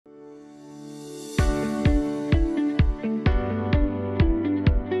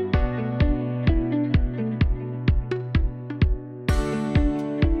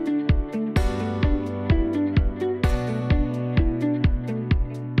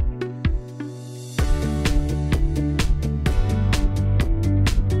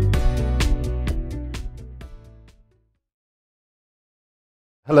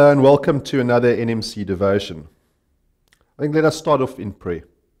Hello and welcome to another NMC Devotion. I think let us start off in prayer.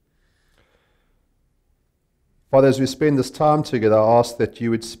 Father, as we spend this time together, I ask that you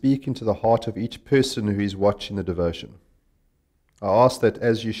would speak into the heart of each person who is watching the devotion. I ask that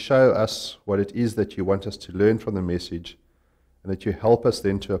as you show us what it is that you want us to learn from the message, and that you help us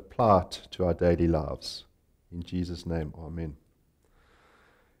then to apply it to our daily lives. In Jesus' name, amen.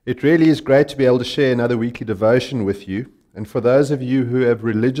 It really is great to be able to share another weekly devotion with you. And for those of you who have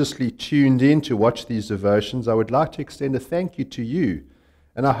religiously tuned in to watch these devotions, I would like to extend a thank you to you.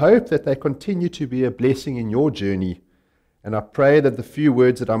 And I hope that they continue to be a blessing in your journey. And I pray that the few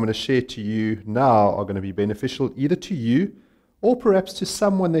words that I'm going to share to you now are going to be beneficial either to you or perhaps to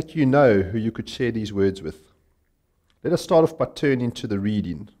someone that you know who you could share these words with. Let us start off by turning to the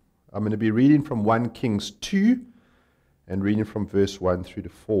reading. I'm going to be reading from 1 Kings 2 and reading from verse 1 through to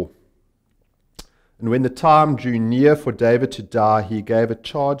 4. And when the time drew near for David to die, he gave a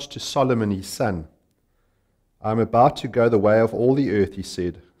charge to Solomon his son. I am about to go the way of all the earth, he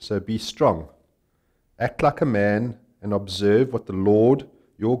said, so be strong. Act like a man and observe what the Lord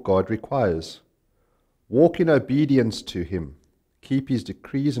your God requires. Walk in obedience to him. Keep his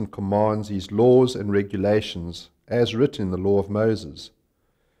decrees and commands, his laws and regulations, as written in the law of Moses.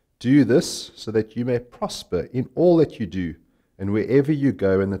 Do this so that you may prosper in all that you do, and wherever you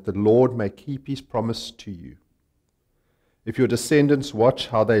go, and that the Lord may keep his promise to you. If your descendants watch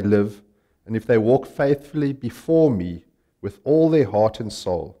how they live, and if they walk faithfully before me with all their heart and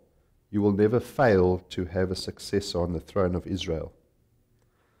soul, you will never fail to have a successor on the throne of Israel.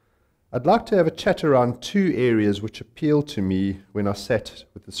 I'd like to have a chat around two areas which appealed to me when I sat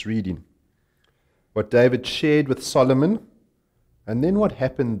with this reading. What David shared with Solomon, and then what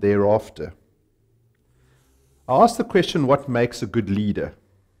happened thereafter. I asked the question, what makes a good leader?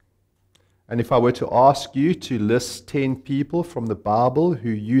 And if I were to ask you to list 10 people from the Bible who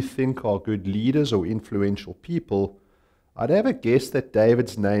you think are good leaders or influential people, I'd have a guess that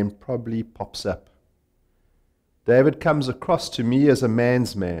David's name probably pops up. David comes across to me as a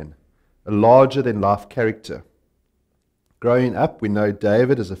man's man, a larger-than-life character. Growing up, we know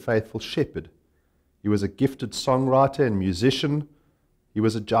David as a faithful shepherd. He was a gifted songwriter and musician. He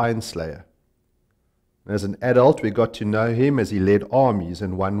was a giant slayer. As an adult, we got to know him as he led armies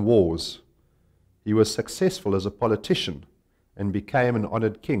and won wars. He was successful as a politician and became an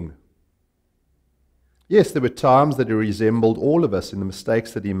honored king. Yes, there were times that he resembled all of us in the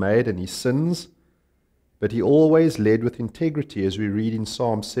mistakes that he made and his sins, but he always led with integrity, as we read in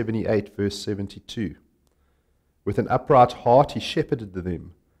Psalm 78, verse 72. With an upright heart, he shepherded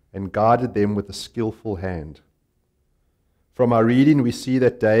them and guided them with a skillful hand. From our reading, we see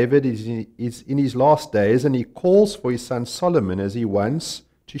that David is in his last days, and he calls for his son Solomon, as he wants,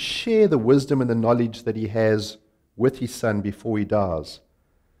 to share the wisdom and the knowledge that he has with his son before he dies,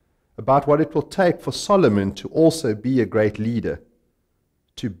 about what it will take for Solomon to also be a great leader,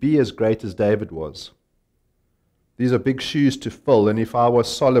 to be as great as David was. These are big shoes to fill, and if I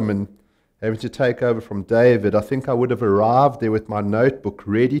was Solomon having to take over from David, I think I would have arrived there with my notebook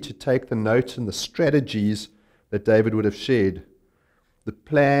ready to take the notes and the strategies that David would have shared, the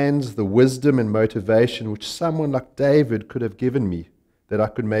plans, the wisdom and motivation which someone like David could have given me that I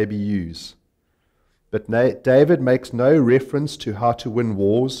could maybe use. But David makes no reference to how to win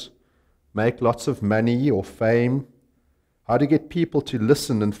wars, make lots of money or fame, how to get people to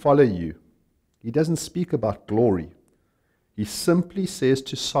listen and follow you. He doesn't speak about glory. He simply says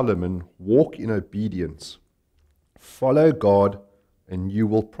to Solomon, walk in obedience, follow God, and you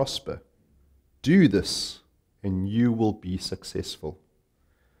will prosper. Do this, and you will be successful.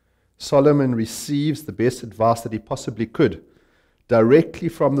 Solomon receives the best advice that he possibly could, directly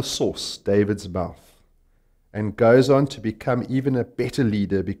from the source, David's mouth, and goes on to become even a better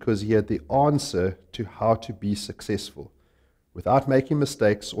leader because he had the answer to how to be successful, without making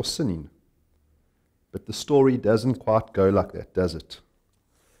mistakes or sinning. But the story doesn't quite go like that, does it?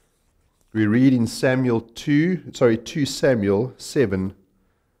 We read in 2 Samuel 7,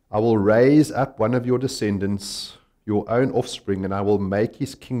 I will raise up one of your descendants, your own offspring, and I will make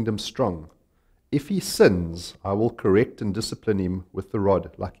his kingdom strong. If he sins, I will correct and discipline him with the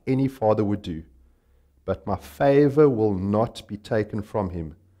rod, like any father would do. But my favor will not be taken from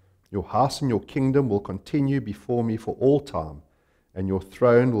him. Your house and your kingdom will continue before me for all time, and your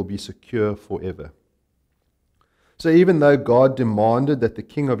throne will be secure forever. So even though God demanded that the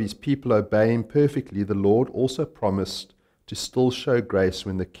king of his people obey him perfectly, the Lord also promised to still show grace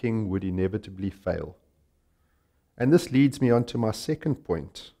when the king would inevitably fail. And this leads me on to my second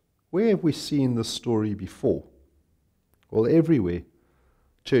point. Where have we seen this story before? Well, everywhere.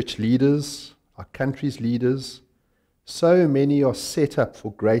 Church leaders, our country's leaders, So many are set up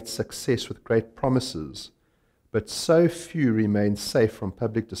for great success with great promises, but so few remain safe from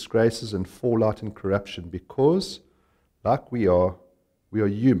public disgraces and fallout and corruption because, like we are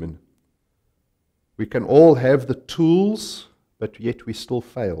human. We can all have the tools, but yet we still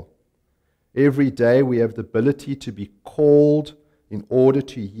fail. Every day we have the ability to be called in order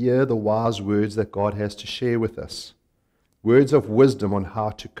to hear the wise words that God has to share with us. Words of wisdom on how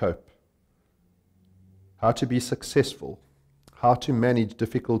to cope, how to be successful, how to manage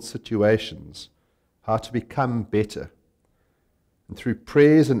difficult situations, how to become better. And through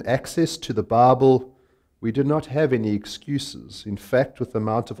prayers and access to the Bible, we do not have any excuses. In fact, with the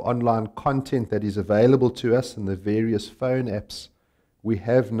amount of online content that is available to us and the various phone apps, we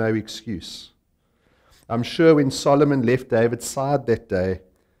have no excuse. I'm sure when Solomon left David's side that day,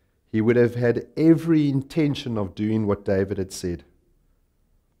 he would have had every intention of doing what David had said.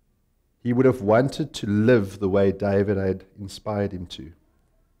 He would have wanted to live the way David had inspired him to.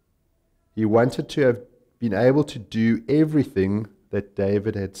 He wanted to have been able to do everything that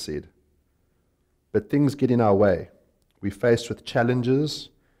David had said. But things get in our way. We're faced with challenges.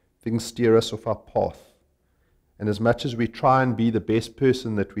 Things steer us off our path. And as much as we try and be the best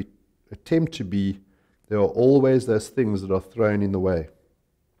person that we attempt to be, there are always those things that are thrown in the way.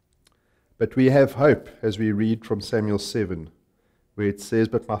 But we have hope as we read from Samuel 7, where it says,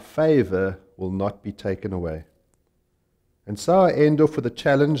 "But my favor will not be taken away." And so I end off with a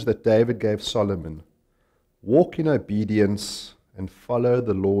challenge that David gave Solomon. Walk in obedience and follow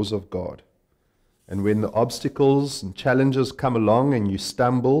the laws of God. And when the obstacles and challenges come along and you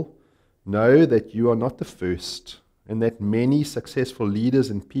stumble, know that you are not the first, and that many successful leaders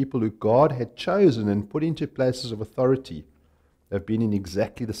and people who God had chosen and put into places of authority have been in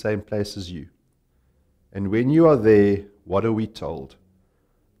exactly the same place as you. And when you are there, what are we told?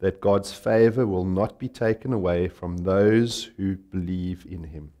 That God's favor will not be taken away from those who believe in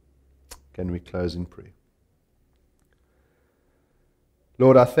him. Can we close in prayer?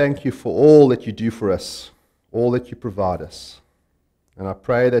 Lord, I thank you for all that you do for us, all that you provide us. And I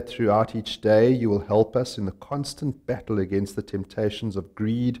pray that throughout each day you will help us in the constant battle against the temptations of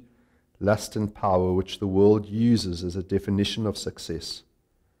greed, lust, and power which the world uses as a definition of success.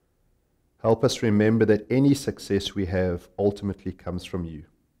 Help us remember that any success we have ultimately comes from you.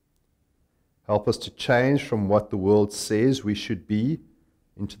 Help us to change from what the world says we should be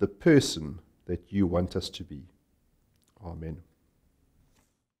into the person that you want us to be. Amen.